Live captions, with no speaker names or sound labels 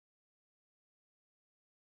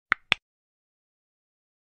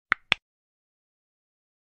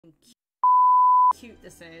cute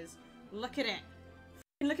this is. Look at it.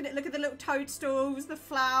 Look at it. Look at the little toadstools, the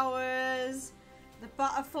flowers, the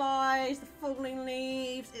butterflies, the falling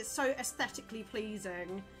leaves. It's so aesthetically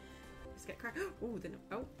pleasing. Let's get cracked.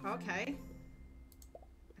 Oh, okay.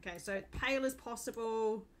 Okay, so pale as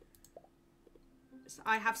possible. So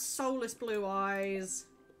I have soulless blue eyes.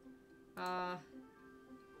 More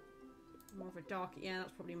of a dark. Yeah,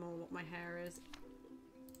 that's probably more what my hair is.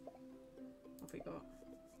 What have we got?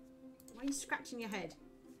 Why are you scratching your head?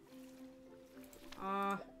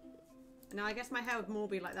 No, I guess my hair would more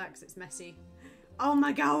be like that because it's messy. Oh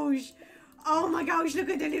my gosh! Oh my gosh, look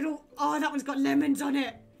at the little... Oh, that one's got lemons on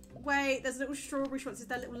it! Wait, there's little strawberry shorts. Is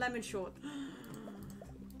there little lemon short?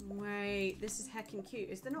 Wait, this is heckin' cute.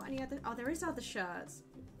 Is there not any other... Oh, there is other shirts.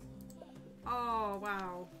 Oh,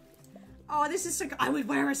 wow. Oh, this is so... I would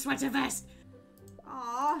wear a sweater vest!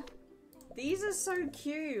 Aw. These are so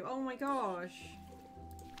cute. Oh my gosh.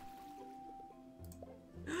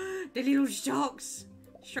 The little socks.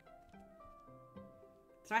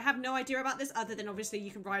 So I have no idea about this other than obviously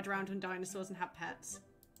you can ride around on dinosaurs and have pets.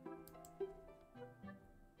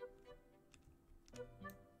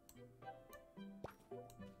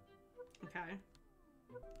 Okay.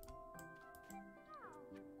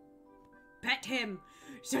 Pet him!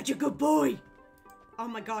 Such a good boy! Oh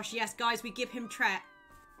my gosh, yes guys, we give him Tret.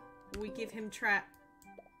 We give him Tret.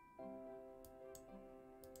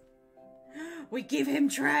 We give him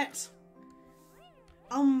Tret!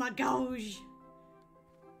 Oh my gosh!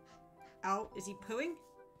 Oh, is he pooing?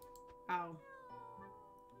 Oh.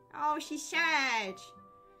 Oh, she's sad!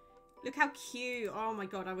 Look how cute! Oh my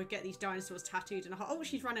god, I would get these dinosaurs tattooed and oh,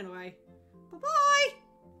 she's running away.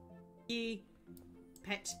 Bye-bye!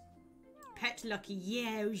 Pet. Pet Lucky.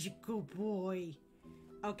 Yeah, who's a good boy.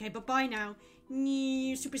 Okay, bye-bye now.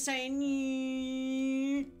 Super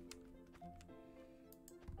Saiyan.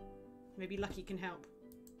 Maybe Lucky can help.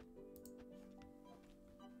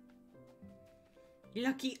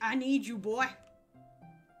 Lucky, I need you, boy.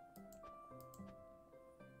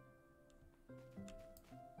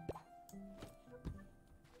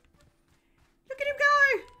 Look at him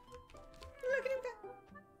go! Look at him go!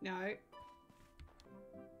 No.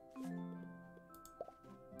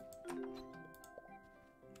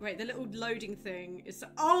 Wait, the little loading thing is...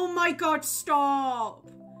 Oh my god, stop!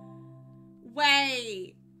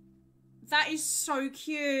 Wait. That is so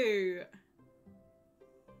cute.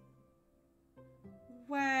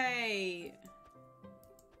 Wait.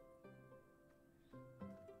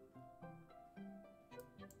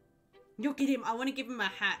 Look at him. I want to give him a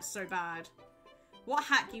hat so bad. What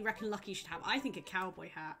hat do you reckon Lucky should have? I think a cowboy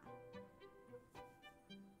hat.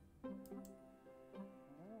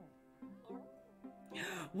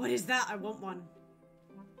 What is that? I want one.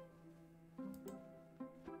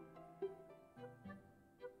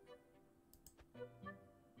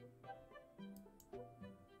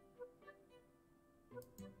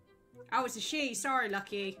 Oh, it's a she. Sorry,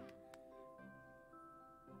 Lucky.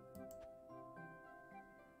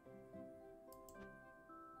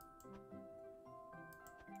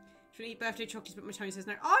 Should eat birthday chocolates, but my Tony says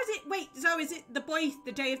no. Oh, is it? Wait, so is it the boy,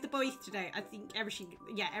 the day of the boy today? I think everything,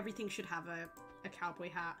 yeah, everything should have a cowboy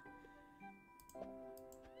hat.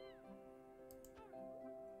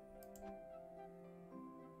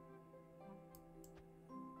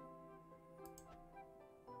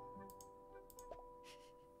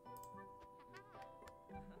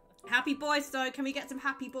 Happy boys, though. Can we get some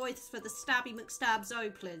happy boys for the Stabby McStab Zoe,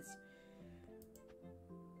 please?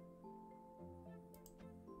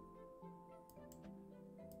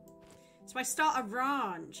 So I start a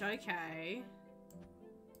ranch. Okay.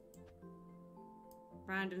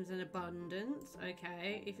 Randoms in abundance.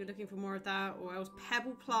 Okay. If you're looking for more of that, or else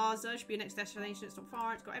Pebble Plaza should be your next destination. It's not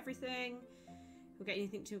far. It's got everything. We'll get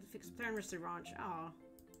anything to fix the rest of the ranch. Ah. Oh.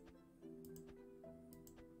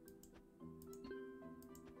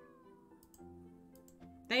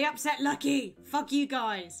 They upset Lucky! Fuck you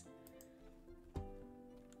guys!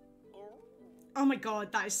 Oh my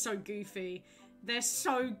god, that is so goofy. They're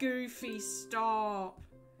so goofy, stop.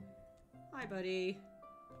 Hi, buddy.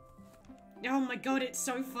 Oh my god, it's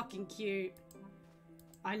so fucking cute.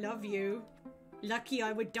 I love you. Lucky,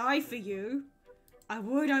 I would die for you. I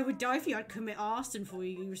would die for you. I'd commit arson for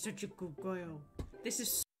you. You're such a good girl. This is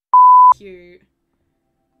so cute.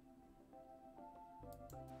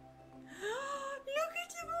 Look at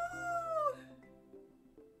them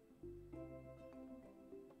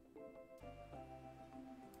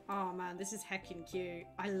all! Oh man, this is heckin' cute.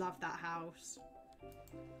 I love that house.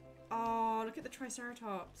 Oh, look at the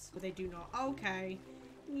Triceratops. Well, they do not. Okay.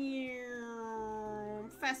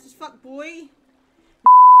 Fast as fuck, boy.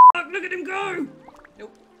 Look at him go!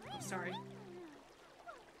 Nope. Sorry.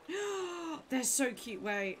 They're so cute.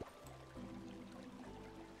 Wait.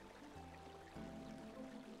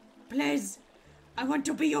 Please, I want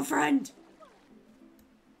to be your friend.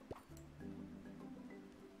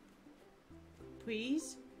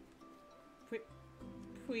 Please?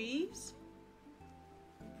 Please?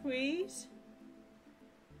 Please?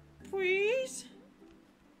 Please?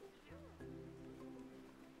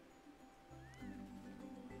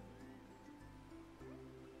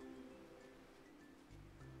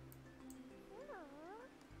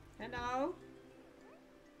 Hello?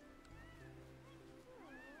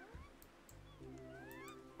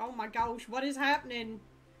 Oh my gosh, what is happening?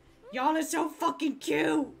 Y'all are so fucking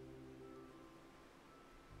cute!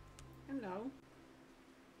 Hello?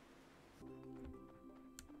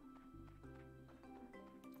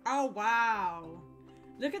 Oh wow!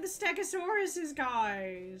 Look at the Stegosauruses,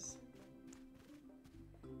 guys!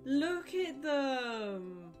 Look at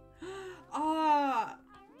them! Ah!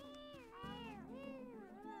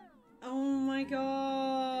 Oh my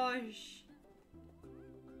gosh!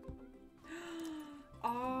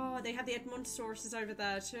 Oh, they have the Edmontosauruses over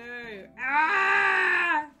there too.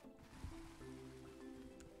 Ah!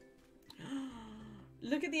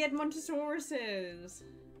 Look at the Edmontosauruses.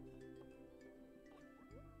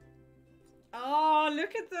 Oh,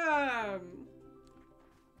 look at them.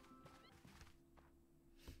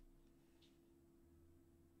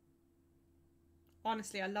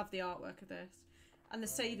 Honestly, I love the artwork of this. And the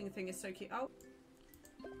saving thing is so cute. Oh.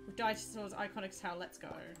 With dinosaurs, iconic towel, let's go.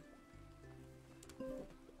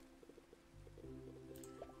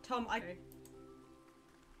 Tom,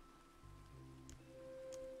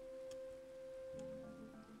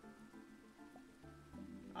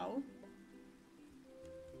 Oh.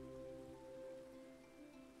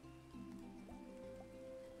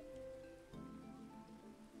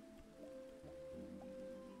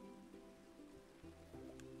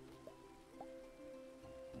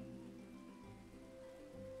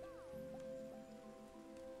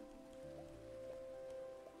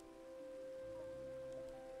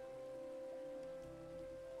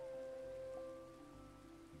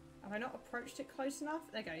 Have I not approached it close enough?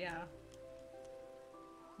 There you go, yeah.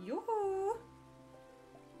 Yoo-hoo!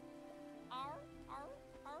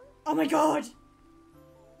 Oh my god!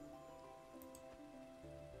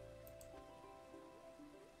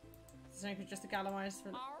 So just the gallimize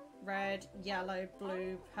for red, yellow,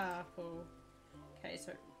 blue, purple. Okay,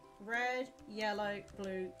 so red, yellow,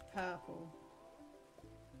 blue, purple.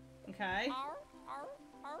 Okay.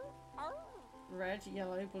 Red,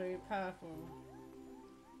 yellow, blue, purple.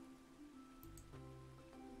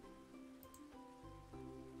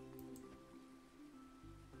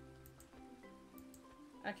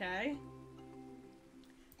 Okay.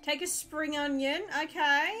 Take a spring onion.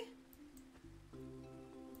 Okay.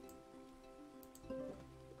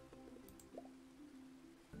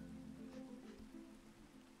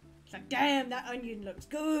 It's like, damn, that onion looks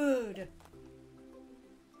good.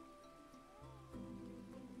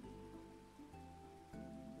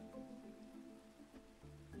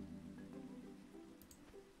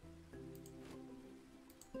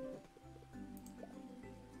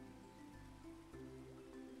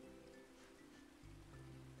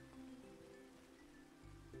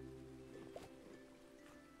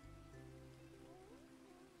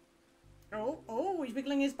 Oh, he's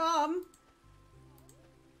wiggling his bum.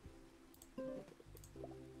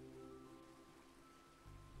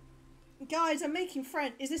 Guys, I'm making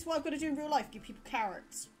friends. Is this what I've got to do in real life? Give people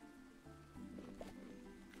carrots?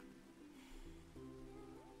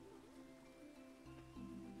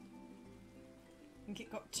 I think it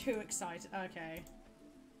got too excited. Okay.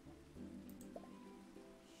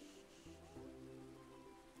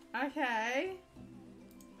 Okay.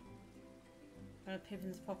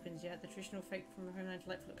 Pippins Poppins, yeah. The traditional fake from the homeland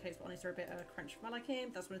delightful cakes, but honestly, they're a bit crunch for my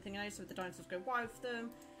liking. That's one thing I know, so the dinosaurs go wild for them.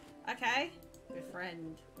 Okay.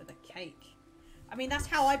 Befriend with a cake. I mean, that's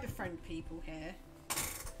how I befriend people here.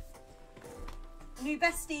 New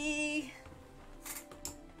bestie!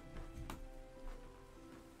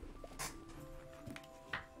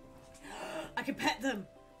 I can pet them!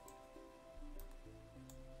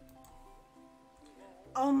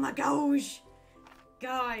 Oh my gosh!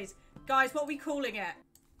 Guys, what are we calling it?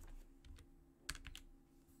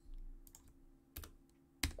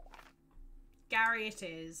 Gary it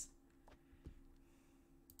is.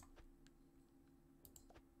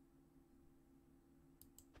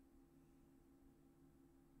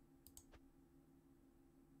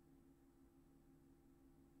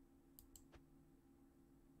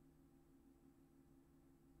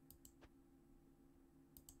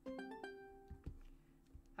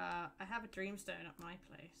 I have a dreamstone at my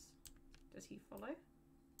place. Does he follow?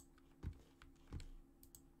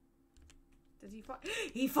 Does he follow?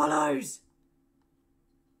 He follows!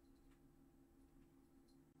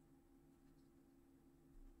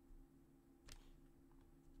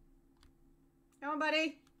 Come on,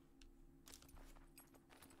 buddy.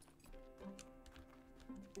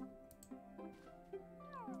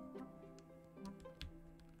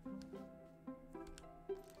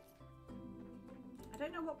 I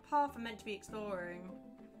don't know what path I'm meant to be exploring.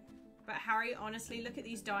 But Harry, honestly, look at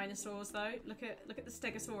these dinosaurs though. Look at the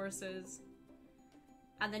stegosauruses.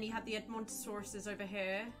 And then you have the edmontosauruses over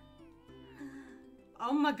here.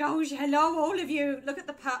 Oh my gosh, hello all of you. Look at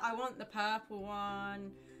the I want the purple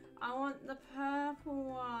one. I want the purple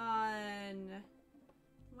one.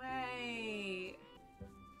 Wait.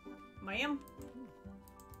 Ma'am?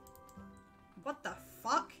 What the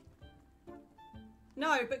fuck?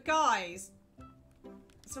 No, but guys.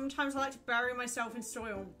 Sometimes I like to bury myself in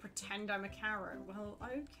soil and pretend I'm a carrot. Well,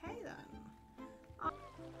 okay then.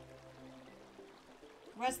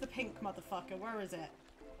 Where's the pink motherfucker? Where is it?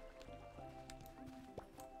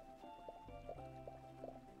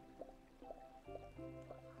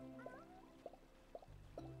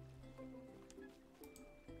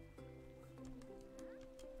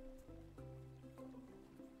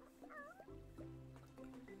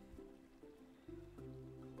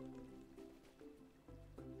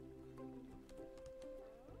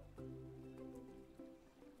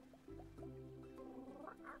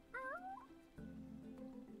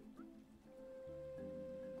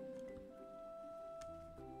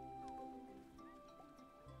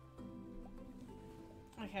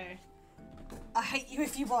 Okay. I hate you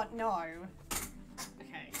if you want. No.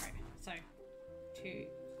 Okay, right. So, 2,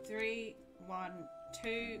 3, 1,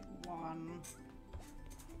 2, 1.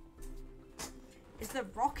 Is the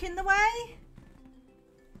rock in the way?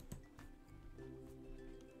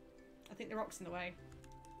 I think the rock's in the way.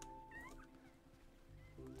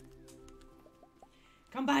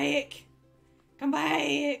 Come back! Come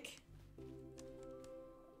back!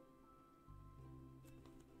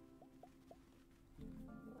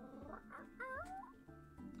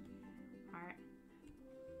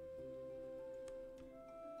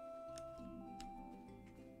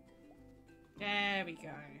 There we go.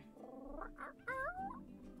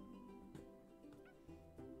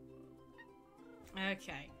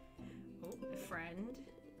 Okay. Oh, a friend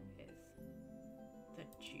with the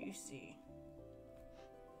juicy.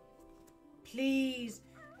 Please,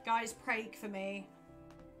 guys, pray for me.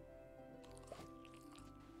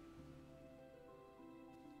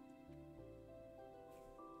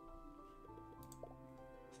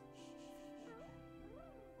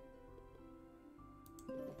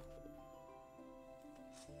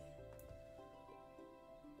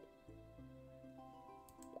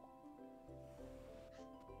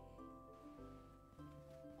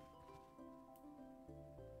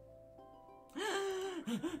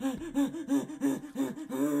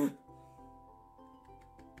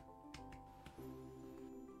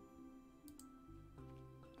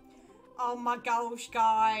 Oh my gosh,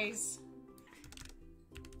 guys.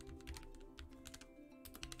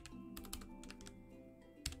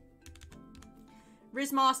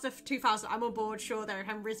 Rizmaster 2000. I'm on board. Sure, there.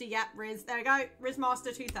 I'm Rizzy. Yep, Riz. There we go.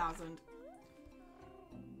 Rizmaster 2000.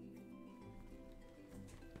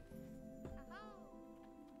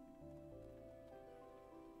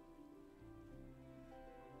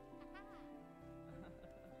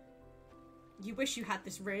 You wish you had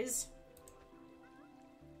this, Riz.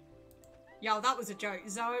 Yo, that was a joke.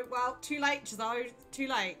 Zoe, well, too late, Zoe. Too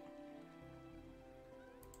late.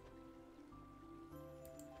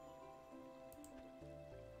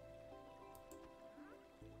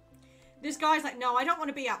 This guy's like, no, I don't want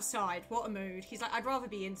to be outside. What a mood. He's like, I'd rather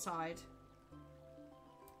be inside.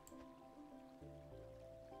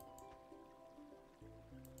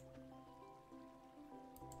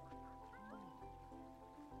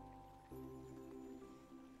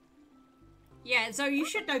 Yeah, so you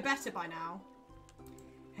should know better by now.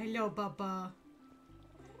 Hello, Baba.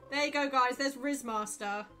 There you go, guys. There's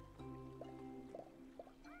Rizmaster.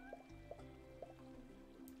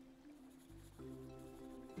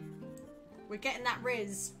 We're getting that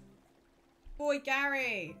Riz. Boy,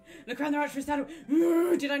 Gary. Look around the ranch for a saddle.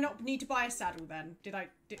 Did I not need to buy a saddle then?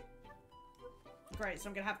 Great,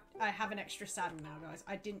 so I have an extra saddle now, guys.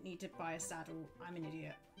 I didn't need to buy a saddle. I'm an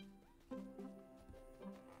idiot.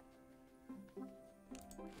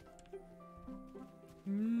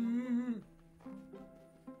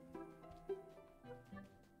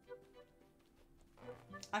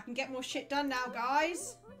 I can get more shit done now,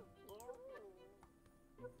 guys.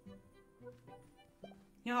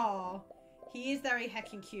 Oh, he is very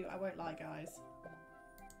heckin' cute, I won't lie, guys.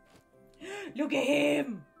 Look at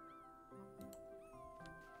him!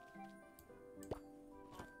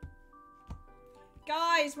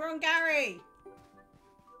 Guys, we're on Gary!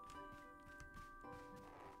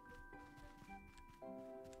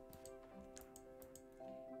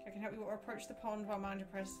 I can help you approach the pond while Manager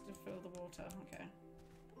presses to fill the water. Okay.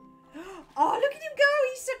 Oh, look at him go!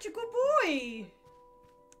 He's such a good boy!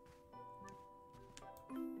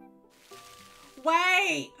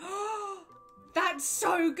 Wait! That's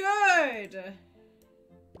so good!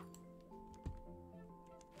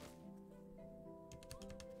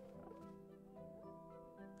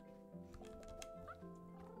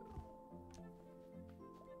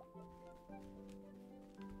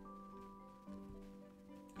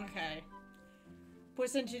 Okay. What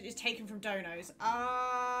percentage is taken from donos?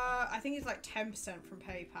 I think it's like 10% from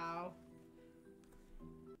PayPal.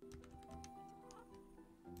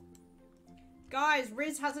 Guys,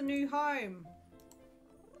 Riz has a new home.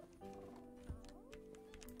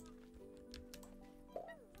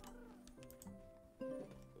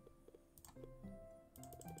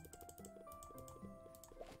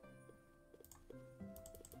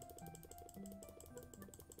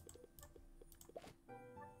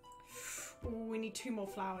 Ooh, we need 2 more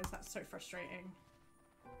flowers. That's so frustrating.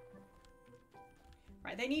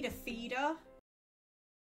 Right, they need a feeder.